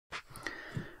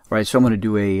Right, so I'm going to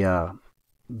do a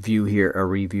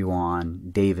review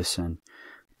on Davison,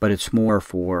 but it's more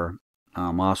for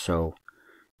also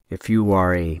if you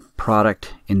are a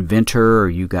product inventor or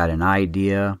you got an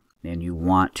idea and you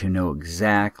want to know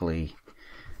exactly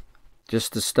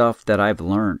just the stuff that I've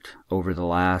learned over the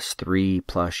last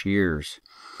 3+ years.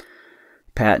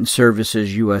 Patent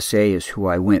Services USA is who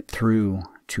I went through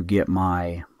to get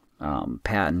my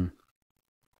patent,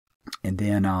 and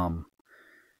then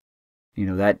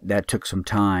that took some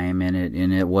time, and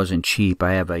it wasn't cheap.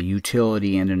 I have a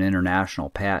utility and an international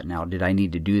patent. Now, did I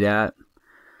need to do that?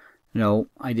 No,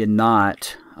 I did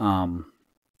not.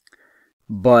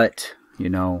 But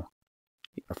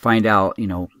find out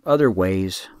other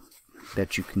ways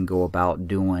that you can go about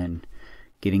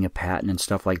getting a patent and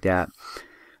stuff like that.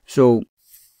 So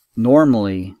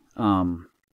normally, man,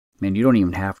 you don't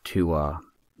even have to.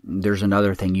 There's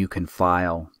another thing you can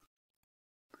file.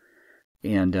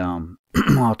 And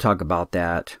I'll talk about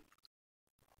that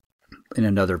in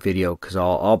another video, because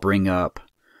I'll bring up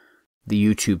the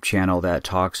YouTube channel that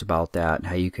talks about that,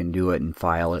 how you can do it and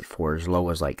file it for as low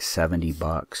as like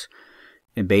 $70.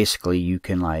 And basically you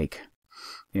can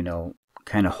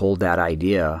kind of hold that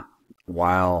idea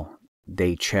while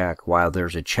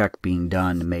there's a check being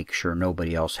done to make sure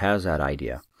nobody else has that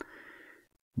idea.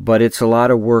 But it's a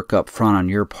lot of work up front on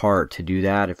your part to do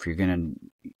that. If you're going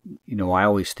to, I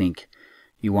always think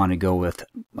you want to go with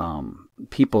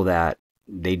people that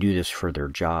they do this for their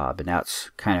job, and that's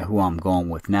kind of who I'm going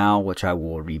with now, which I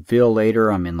will reveal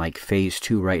later. I'm in like phase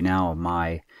 2 right now of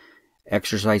my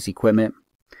exercise equipment.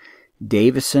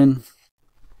 Davison,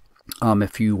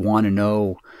 if you want to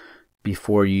know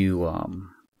before you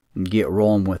get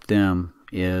rolling with them,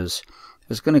 it's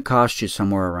going to cost you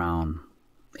somewhere around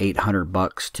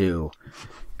 $800 to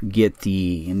get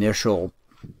the initial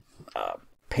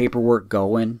paperwork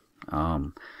going.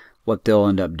 What they'll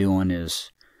end up doing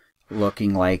is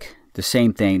looking like the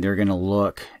same thing. They're going to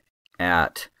look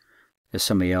at if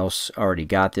somebody else already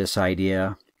got this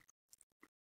idea,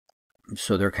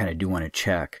 so they're kind of doing a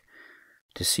check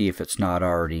to see if it's not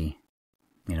already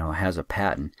has a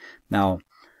patent. Now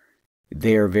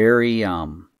they're very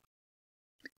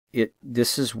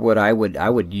this is what I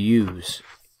would use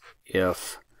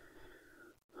if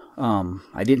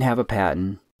I didn't have a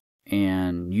patent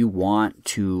and you want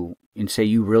to, and say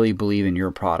you really believe in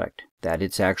your product, that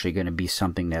it's actually going to be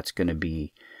something that's going to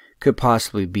could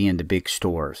possibly be in the big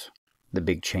stores, the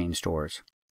big chain stores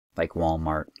like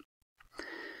Walmart,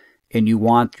 and you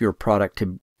want your product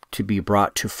to be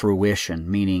brought to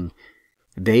fruition, meaning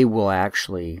they will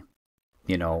actually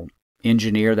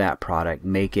engineer that product,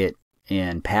 make it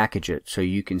and package it so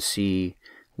you can see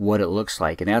what it looks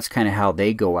like. And that's kind of how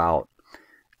they go out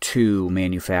to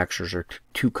manufacturers or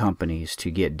to companies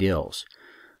to get deals.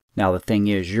 Now the thing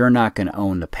is, you're not going to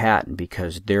own the patent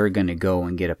because they're going to go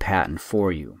and get a patent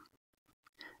for you.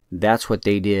 That's what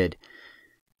they did.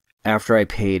 After I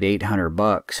paid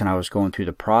 $800 and I was going through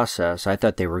the process, I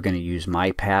thought they were going to use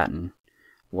my patent.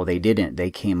 Well, they didn't.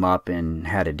 They came up and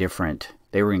had they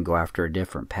were going to go after a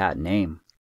different patent name,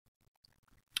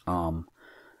 in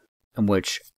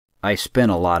which I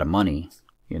spent a lot of money,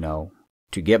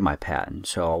 to get my patent.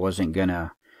 So I wasn't going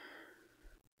to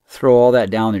throw all that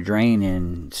down the drain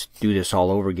and do this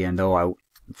all over again. Though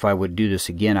if I would do this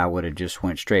again, I would have just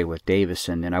went straight with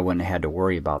Davison, and I wouldn't have had to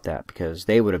worry about that because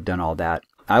they would have done all that.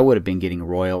 I would have been getting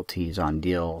royalties on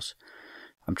deals.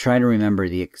 I'm trying to remember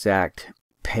the exact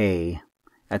pay.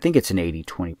 I think it's an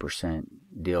 80-20%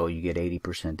 deal. You get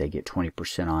 80%, they get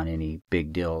 20% on any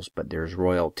big deals, but there's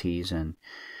royalties, and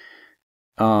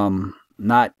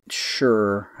not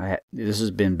sure. This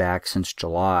has been back since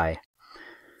July.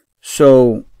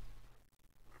 So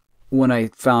when I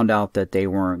found out that they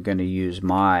weren't going to use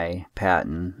my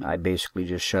patent, I basically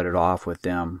just shut it off with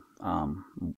them,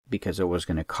 because it was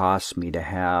going to cost me to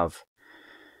have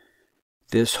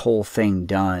this whole thing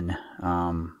done,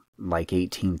 like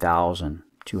 $18,000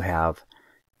 to have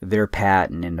their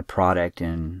patent and the product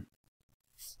and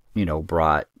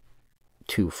brought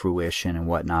to fruition and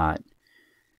whatnot,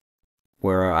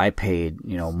 where I paid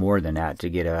more than that to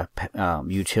get a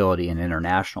utility and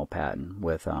international patent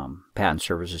with Patent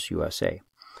Services USA.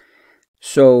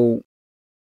 So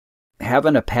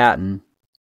having a patent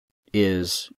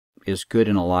is good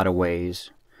in a lot of ways.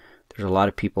 There's a lot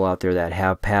of people out there that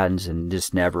have patents and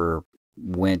just never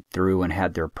went through and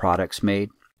had their products made,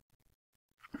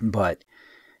 but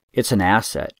it's an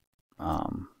asset.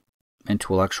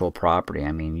 Intellectual property,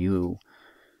 I mean, you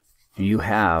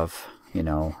have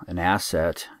an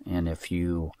asset, and if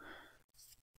you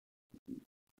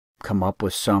come up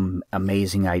with some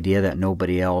amazing idea that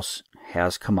nobody else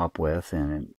has come up with,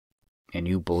 and and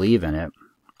you believe in it,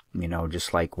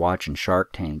 just like watching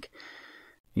Shark Tank,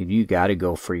 you got to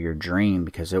go for your dream,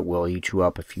 because it will eat you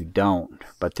up if you don't.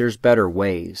 But there's better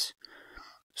ways.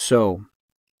 So,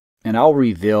 and I'll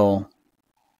reveal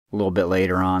a little bit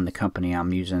later on the company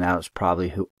I'm using. That was probably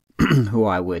who who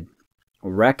I would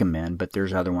recommend, but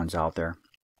there's other ones out there.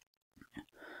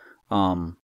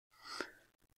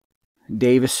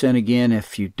 Davison, again,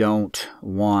 if you don't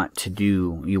want to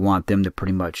do, you want them to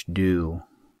pretty much do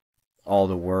all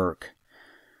the work,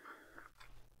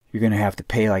 you're going to have to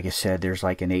pay, like I said, there's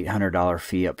like an $800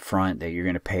 fee up front that you're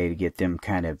going to pay to get them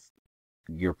kind of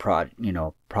your product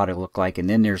look like. And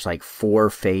then there's like 4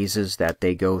 phases that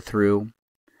they go through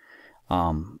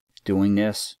doing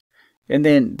this. And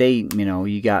then they,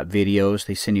 you got videos,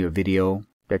 they send you a video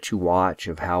that you watch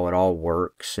of how it all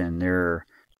works, and their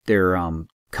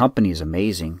company is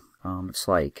amazing. It's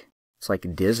like a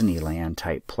Disneyland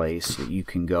type place that you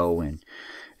can go and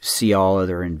see all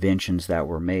other inventions that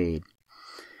were made.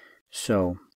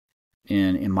 So,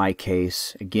 in my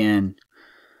case, again,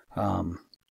 I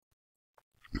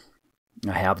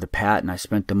have the patent. I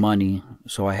spent the money,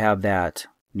 so I have that,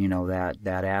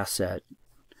 that asset.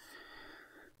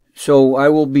 So I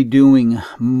will be doing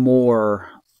more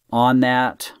on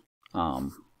that.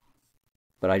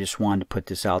 But I just wanted to put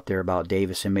this out there about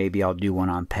Davison. Maybe I'll do one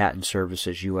on Patent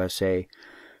Services USA.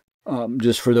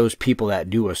 Just for those people that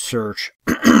do a search.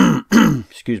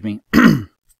 Excuse me.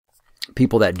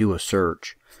 People that do a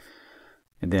search.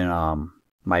 And then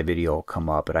my video will come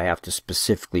up. But I have to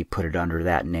specifically put it under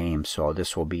that name. So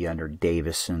this will be under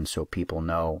Davison, so people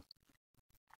know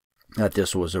that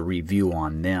this was a review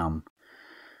on them.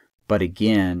 But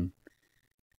again,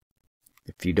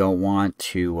 if you don't want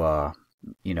to,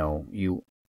 you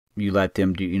let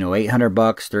them do,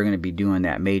 $800, they're going to be doing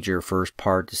that major first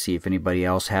part to see if anybody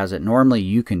else has it. Normally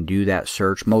you can do that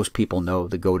search. Most people know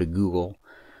to go to Google,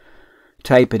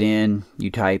 type it in,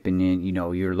 you type it in,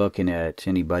 you're looking at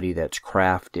anybody that's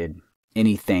crafted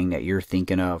anything that you're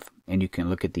thinking of, and you can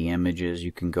look at the images,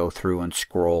 you can go through and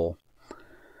scroll.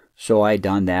 So I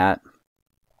done that,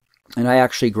 and I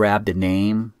actually grabbed a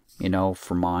name,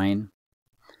 for mine.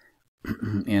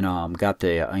 And got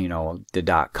the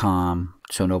the .com,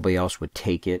 so nobody else would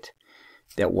take it.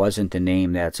 That wasn't the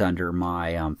name that's under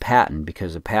my patent,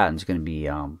 because the patent's going to be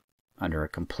under a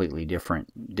completely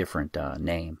different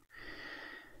name.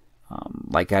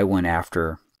 Like I went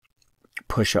after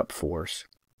Push-Up Force,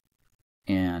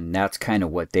 and that's kind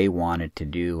of what they wanted to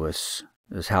do, was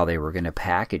how they were going to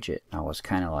package it. And I was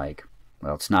kind of like,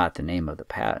 well, it's not the name of the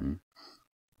patent.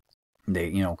 They,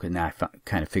 and I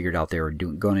kind of figured out they were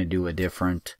going to do a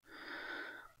different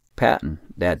patent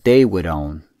that they would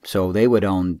own. So they would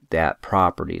own that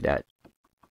property. That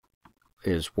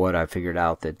is what I figured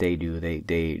out that they do.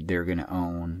 They're going to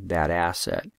own that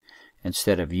asset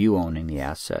instead of you owning the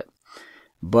asset.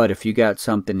 But if you got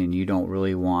something and you don't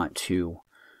really want to,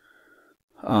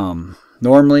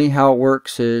 normally how it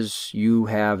works is you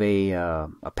have a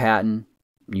patent.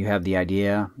 You have the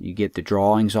idea, you get the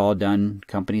drawings all done.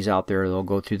 Companies out there, they'll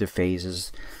go through the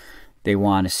phases. They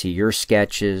want to see your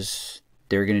sketches.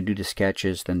 They're going to do the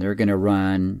sketches. Then they're going to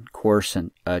run, of course,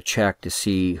 a check to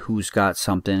see who's got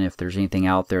something, if there's anything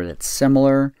out there that's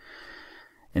similar.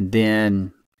 And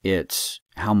then it's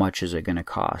how much is it going to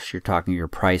cost. You're talking your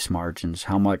price margins,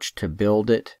 how much to build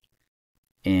it.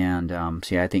 And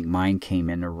see, I think mine came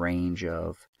in a range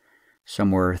of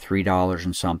somewhere $3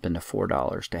 and something to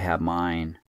 $4 to have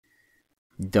mine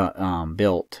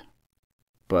built.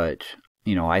 But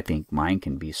I think mine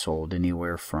can be sold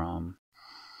anywhere from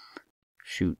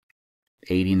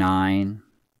 $89.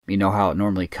 You know how it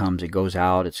normally comes, it goes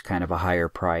out, it's kind of a higher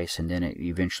price, and then it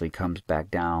eventually comes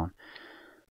back down.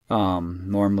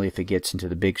 Normally if it gets into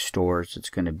the big stores,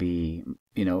 it's going to be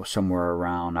somewhere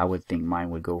around, I would think mine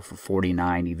would go for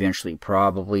 $49, eventually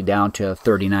probably down to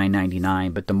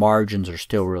 $39.99, but the margins are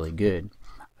still really good.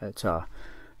 It's an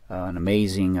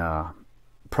amazing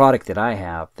product that I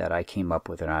have, that I came up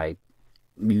with, and I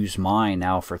use mine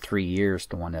now for 3 years,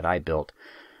 the one that I built.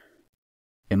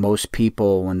 And most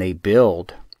people, when they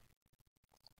build,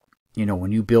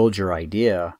 when you build your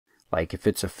idea, like if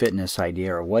it's a fitness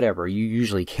idea or whatever, you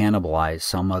usually cannibalize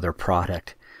some other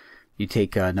product. You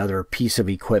take another piece of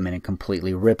equipment and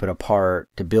completely rip it apart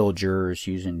to build yours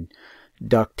using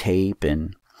duct tape,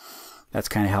 and that's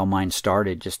kind of how mine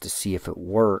started, just to see if it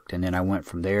worked. And then I went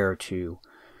from there to,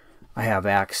 I have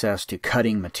access to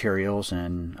cutting materials,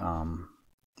 and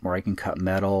where I can cut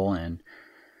metal, and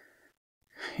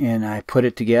I put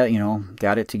it together,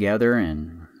 got it together,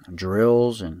 and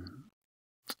drills, and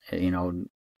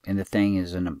and the thing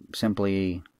is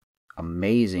simply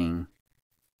amazing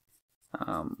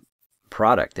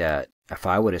product that if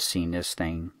I would have seen this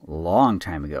thing a long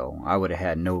time ago, I would have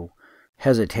had no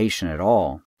hesitation at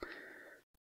all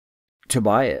to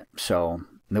buy it. So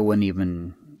there wouldn't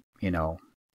even,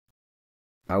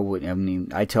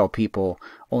 I tell people,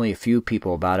 only a few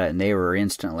people about it, and they were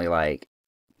instantly like,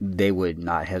 they would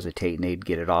not hesitate and they'd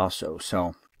get it also.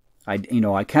 So I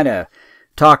kind of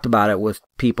talked about it with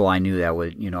people I knew that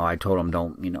would, I told them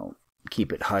don't,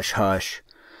 keep it hush hush,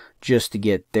 just to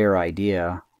get their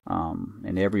idea.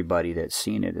 And everybody that's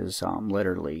seen it is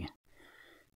literally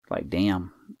like,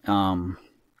 damn.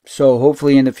 So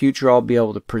hopefully in the future I'll be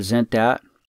able to present that.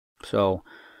 So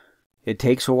it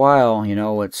takes a while,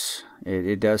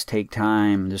 it does take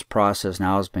time. This process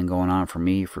now has been going on for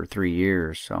me for 3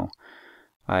 years. So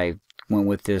I went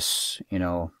with this,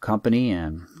 company,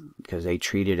 and because they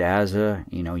treat it as a,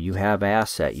 you have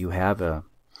asset, you have a,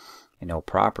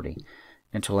 property,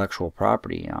 intellectual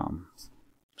property.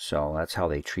 So that's how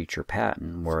they treat your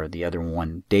patent, where the other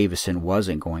one, Davison,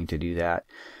 wasn't going to do that.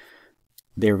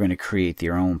 They were going to create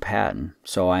their own patent.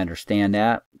 So I understand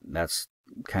that. That's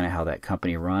kind of how that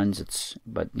company runs.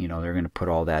 But they're going to put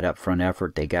all that upfront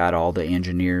effort. They got all the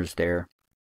engineers there.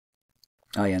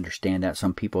 I understand that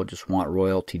some people just want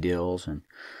royalty deals and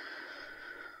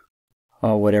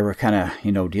whatever kind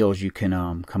of deals you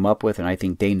can come up with, and I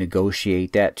think they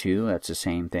negotiate that too. That's the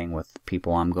same thing with the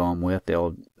people I'm going with.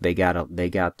 They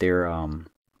got their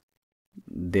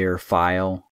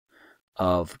file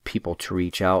of people to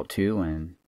reach out to,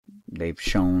 and they've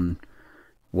shown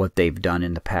what they've done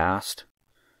in the past,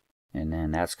 and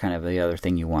then that's kind of the other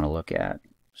thing you want to look at.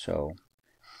 So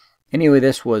anyway,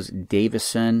 this was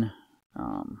Davison.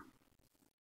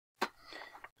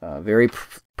 Very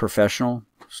professional,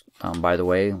 by the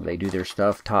way. They do their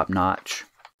stuff top notch,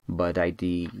 but I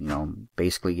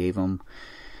basically gave them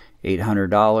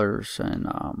 $800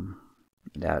 and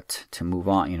that to move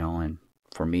on, and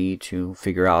for me to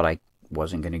figure out I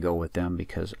wasn't going to go with them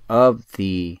because of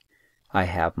I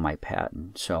have my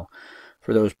patent. So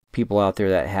for those people out there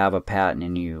that have a patent,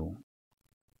 and you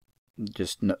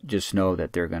just know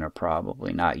that they're going to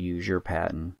probably not use your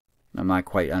patent. I'm not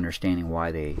quite understanding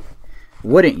why they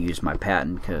wouldn't use my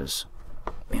patent, because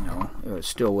it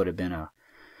still would have been a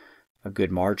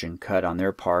good margin cut on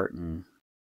their part, and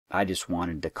I just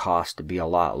wanted the cost to be a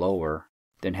lot lower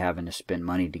than having to spend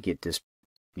money to get this,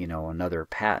 another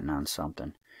patent on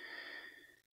something.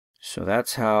 So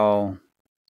that's how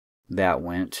that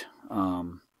went.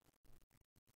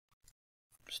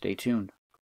 Stay tuned.